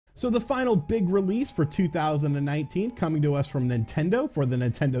So the final big release for 2019 coming to us from Nintendo for the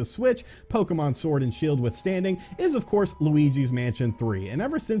Nintendo Switch, Pokemon Sword and Shield withstanding, is of course Luigi's Mansion 3. And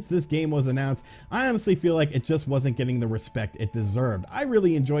ever since this game was announced, I honestly feel like it just wasn't getting the respect it deserved. I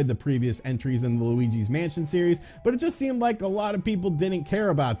really enjoyed the previous entries in the Luigi's Mansion series, but it just seemed like a lot of people didn't care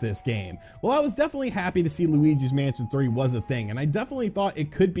about this game. Well, I was definitely happy to see Luigi's Mansion 3 was a thing, and I definitely thought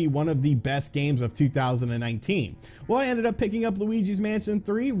it could be one of the best games of 2019. Well, I ended up picking up Luigi's Mansion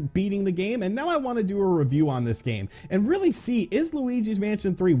 3, beating the game, and now I want to do a review on this game and really see, is Luigi's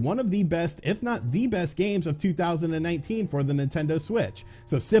Mansion 3 one of the best, if not the best games of 2019 for the Nintendo Switch.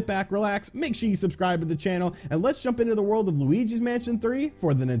 So sit back, relax, make sure you subscribe to the channel, and let's jump into the world of Luigi's Mansion 3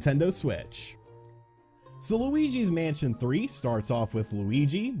 for the Nintendo Switch. So Luigi's Mansion 3 starts off with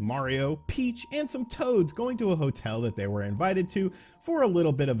Luigi, Mario, Peach, and some Toads going to a hotel that they were invited to for a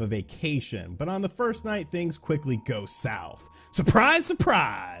little bit of a vacation, but on the first night things quickly go south. Surprise,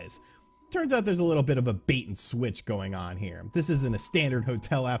 surprise! Turns out there's a little bit of a bait and switch going on here. This isn't a standard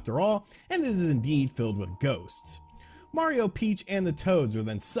hotel after all, and it is indeed filled with ghosts. Mario, Peach, and the Toads are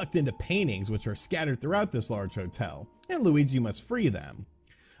then sucked into paintings which are scattered throughout this large hotel, and Luigi must free them.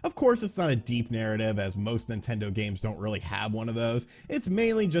 Of course, it's not a deep narrative, as most Nintendo games don't really have one of those. It's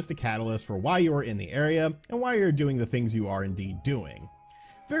mainly just a catalyst for why you are in the area and why you're doing the things you are indeed doing.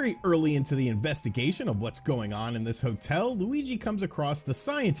 Very early into the investigation of what's going on in this hotel, Luigi comes across the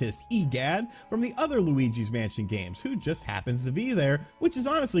scientist Egad from the other Luigi's Mansion games, who just happens to be there, which is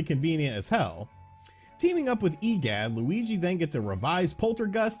honestly convenient as hell. Teaming up with Egad, Luigi then gets a revised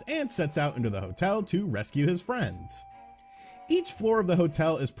poltergust and sets out into the hotel to rescue his friends. Each floor of the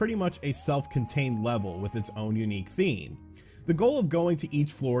hotel is pretty much a self-contained level with its own unique theme. The goal of going to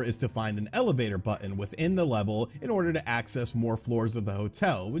each floor is to find an elevator button within the level in order to access more floors of the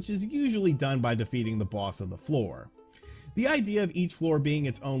hotel, which is usually done by defeating the boss of the floor. The idea of each floor being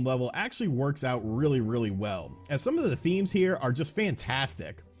its own level actually works out really well, as some of the themes here are just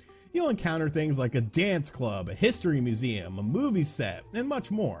fantastic. You'll encounter things like a dance club, a history museum, a movie set, and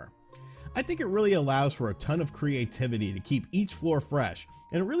much more. I think it really allows for a ton of creativity to keep each floor fresh,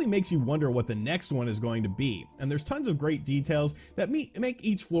 and it really makes you wonder what the next one is going to be, and there's tons of great details that make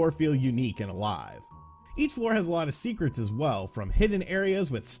each floor feel unique and alive. Each floor has a lot of secrets as well, from hidden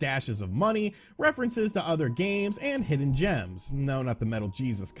areas with stashes of money, references to other games, and hidden gems. No, not the Metal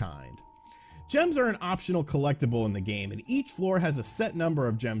Jesus kind. Gems are an optional collectible in the game, and each floor has a set number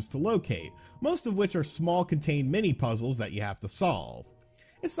of gems to locate, most of which are small contained mini puzzles that you have to solve.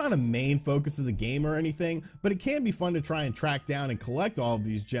 It's not a main focus of the game or anything, but it can be fun to try and track down and collect all of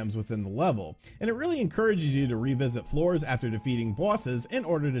these gems within the level, and it really encourages you to revisit floors after defeating bosses in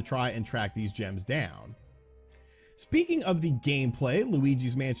order to try and track these gems down. Speaking of the gameplay,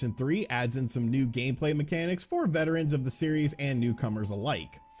 Luigi's Mansion 3 adds in some new gameplay mechanics for veterans of the series and newcomers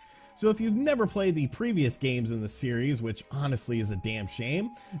alike. So if you've never played the previous games in the series, which honestly is a damn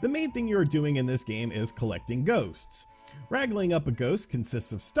shame, the main thing you're doing in this game is collecting ghosts. Wrangling up a ghost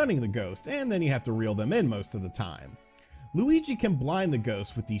consists of stunning the ghost, and then you have to reel them in most of the time. Luigi can blind the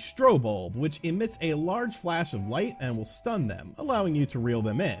ghost with the strobe bulb, which emits a large flash of light and will stun them, allowing you to reel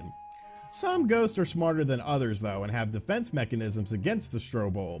them in. Some ghosts are smarter than others though and have defense mechanisms against the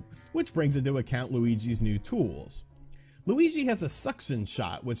strobe bulb, which brings into account Luigi's new tools. Luigi has a suction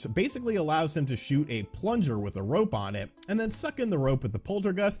shot, which basically allows him to shoot a plunger with a rope on it, and then suck in the rope with the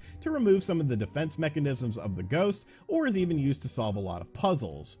poltergust to remove some of the defense mechanisms of the ghost, or is even used to solve a lot of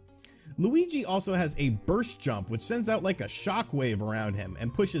puzzles. Luigi also has a burst jump, which sends out like a shockwave around him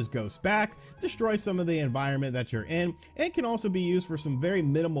and pushes ghosts back, destroys some of the environment that you're in, and can also be used for some very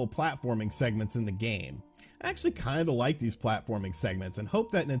minimal platforming segments in the game. I actually kind of like these platforming segments and hope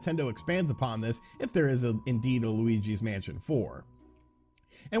that Nintendo expands upon this if there is indeed a Luigi's Mansion 4.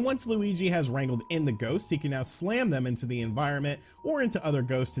 And once Luigi has wrangled in the ghosts, he can now slam them into the environment or into other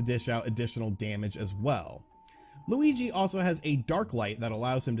ghosts to dish out additional damage as well. Luigi also has a dark light that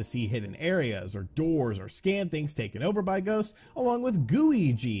allows him to see hidden areas or doors or scan things taken over by ghosts, along with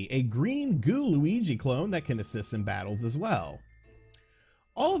Gooigi, a green goo Luigi clone that can assist in battles as well.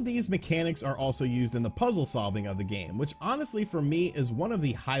 All of these mechanics are also used in the puzzle solving of the game, which honestly for me is one of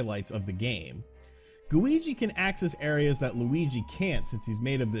the highlights of the game. Gooigi can access areas that Luigi can't since he's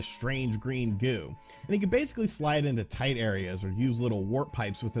made of this strange green goo, and he can basically slide into tight areas or use little warp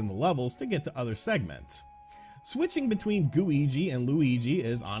pipes within the levels to get to other segments. Switching between Gooigi and Luigi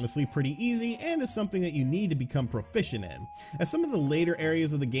is honestly pretty easy and is something that you need to become proficient in, as some of the later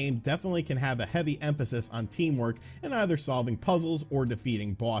areas of the game definitely can have a heavy emphasis on teamwork and either solving puzzles or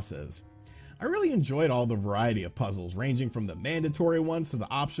defeating bosses. I really enjoyed all the variety of puzzles, ranging from the mandatory ones to the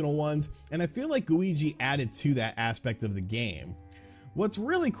optional ones, and I feel like Gooigi added to that aspect of the game. What's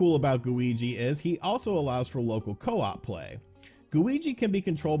really cool about Luigi is he also allows for local co-op play. Luigi can be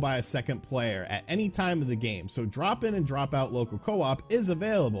controlled by a second player at any time of the game, so drop in and drop out local co-op is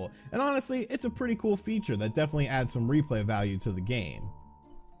available, and honestly, it's a pretty cool feature that definitely adds some replay value to the game.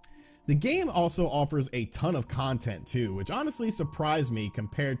 The game also offers a ton of content too, which honestly surprised me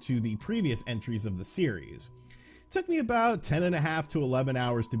compared to the previous entries of the series. It took me about 10.5 to 11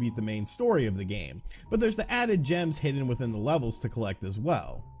 hours to beat the main story of the game, but there's the added gems hidden within the levels to collect as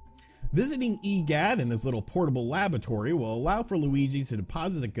well. Visiting EGAD in his little portable laboratory will allow for Luigi to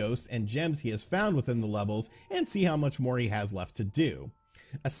deposit the ghosts and gems he has found within the levels and see how much more he has left to do.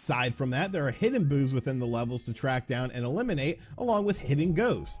 Aside from that, there are hidden boos within the levels to track down and eliminate, along with hidden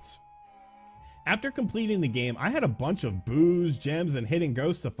ghosts. After completing the game, I had a bunch of boos, gems, and hidden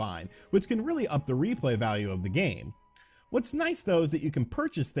ghosts to find, which can really up the replay value of the game. What's nice though is that you can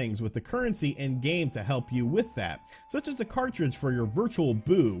purchase things with the currency in-game to help you with that, such as a cartridge for your Virtual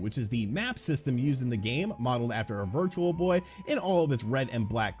Boo, which is the map system used in the game, modeled after a Virtual Boy in all of its red and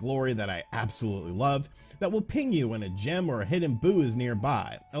black glory that I absolutely loved, that will ping you when a gem or a hidden boo is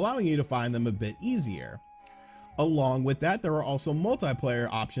nearby, allowing you to find them a bit easier. Along with that, there are also multiplayer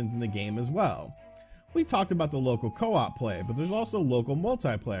options in the game as well. We talked about the local co-op play, but there's also local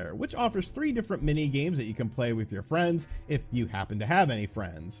multiplayer, which offers 3 different mini games that you can play with your friends if you happen to have any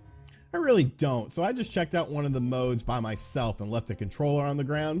friends. I really don't, so I just checked out one of the modes by myself and left a controller on the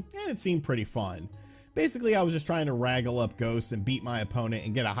ground, and it seemed pretty fun. Basically, I was just trying to raggle up ghosts and beat my opponent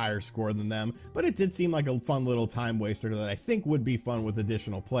and get a higher score than them, but it did seem like a fun little time waster that I think would be fun with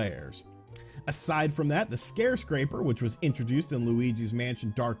additional players. Aside from that, the Scare Scraper, which was introduced in Luigi's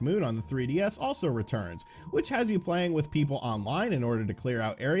Mansion Dark Moon on the 3DS, also returns, which has you playing with people online in order to clear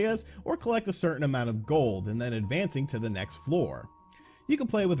out areas or collect a certain amount of gold and then advancing to the next floor. You can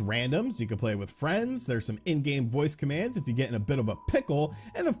play with randoms, you can play with friends, there's some in-game voice commands if you get in a bit of a pickle,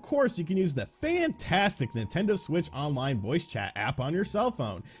 and of course you can use the fantastic Nintendo Switch Online voice chat app on your cell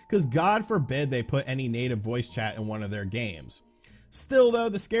phone, because God forbid they put any native voice chat in one of their games. Still though,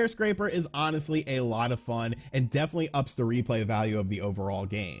 the Scare Scraper is honestly a lot of fun and definitely ups the replay value of the overall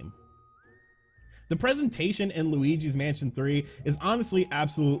game. The presentation in Luigi's Mansion 3 is honestly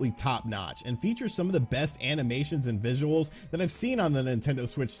absolutely top notch and features some of the best animations and visuals that I've seen on the Nintendo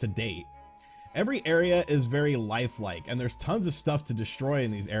Switch to date. Every area is very lifelike and there's tons of stuff to destroy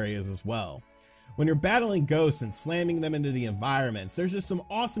in these areas as well. When you're battling ghosts and slamming them into the environments, there's just some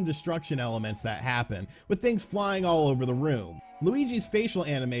awesome destruction elements that happen, with things flying all over the room. Luigi's facial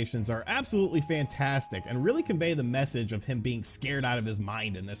animations are absolutely fantastic and really convey the message of him being scared out of his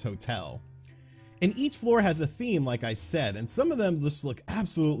mind in this hotel. And each floor has a theme, like I said, and some of them just look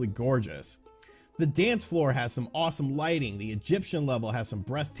absolutely gorgeous. The dance floor has some awesome lighting, the Egyptian level has some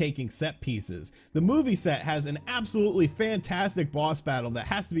breathtaking set pieces, the movie set has an absolutely fantastic boss battle that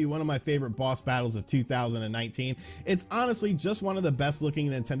has to be one of my favorite boss battles of 2019. It's honestly just one of the best looking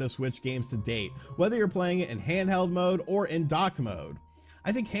Nintendo Switch games to date, whether you're playing it in handheld mode or in docked mode.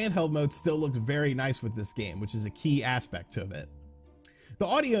 I think handheld mode still looks very nice with this game, which is a key aspect of it. The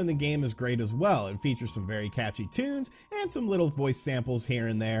audio in the game is great as well and features some very catchy tunes and some little voice samples here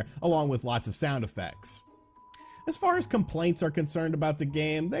and there, along with lots of sound effects. As far as complaints are concerned about the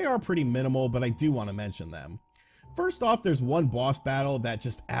game, they are pretty minimal, but I do want to mention them. First off, there's one boss battle that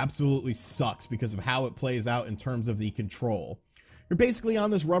just absolutely sucks because of how it plays out in terms of the control. You're basically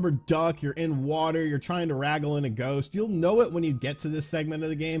on this rubber duck, you're in water, you're trying to wrangle in a ghost. You'll know it when you get to this segment of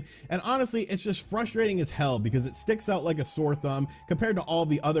the game, and honestly, it's just frustrating as hell because it sticks out like a sore thumb compared to all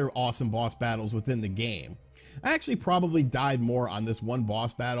the other awesome boss battles within the game. I actually probably died more on this one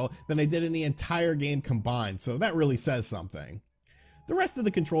boss battle than I did in the entire game combined, so that really says something. The rest of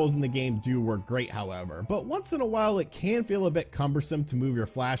the controls in the game do work great, however, but once in a while it can feel a bit cumbersome to move your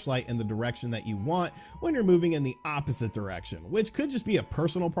flashlight in the direction that you want when you're moving in the opposite direction, which could just be a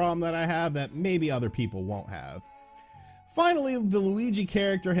personal problem that I have that maybe other people won't have. Finally, the Luigi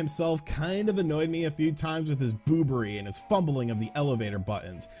character himself kind of annoyed me a few times with his boobery and his fumbling of the elevator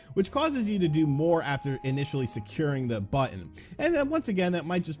buttons, which causes you to do more after initially securing the button. And then once again, that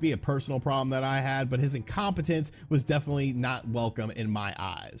might just be a personal problem that I had, but his incompetence was definitely not welcome in my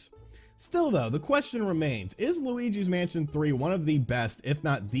eyes. Still though, the question remains, is Luigi's Mansion 3 one of the best, if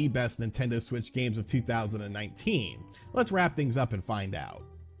not the best, Nintendo Switch games of 2019? Let's wrap things up and find out.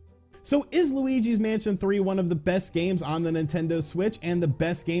 So is Luigi's Mansion 3 one of the best games on the Nintendo Switch and the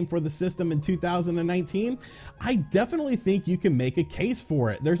best game for the system in 2019? I definitely think you can make a case for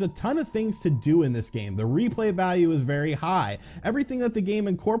it. There's a ton of things to do in this game. The replay value is very high. Everything that the game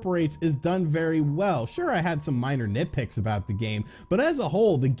incorporates is done very well. Sure, I had some minor nitpicks about the game, but as a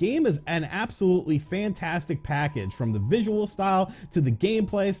whole, the game is an absolutely fantastic package, from the visual style to the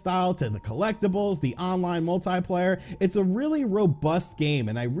gameplay style to the collectibles, the online multiplayer. It's a really robust game,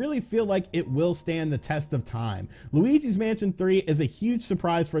 and I really feel like it will stand the test of time. Luigi's Mansion 3 is a huge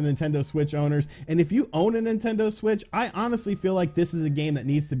surprise for Nintendo Switch owners, and if you own a Nintendo Switch, I honestly feel like this is a game that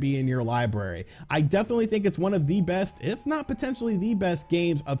needs to be in your library. I definitely think it's one of the best, if not potentially the best,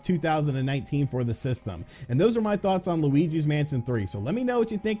 games of 2019 for the system. And those are my thoughts on Luigi's Mansion 3. So let me know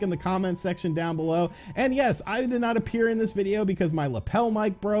what you think in the comments section down below. And yes, I did not appear in this video because my lapel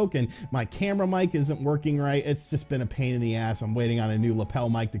mic broke and my camera mic isn't working right. It's just been a pain in the ass. I'm waiting on a new lapel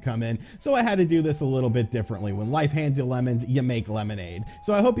mic to come in, so I had to do this a little bit differently. When life hands you lemons, you make lemonade.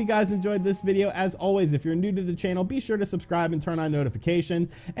 So I hope you guys enjoyed this video. As always, if you're new to the channel, be sure to subscribe and turn on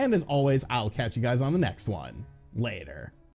notifications. And as always, I'll catch you guys on the next one. Later.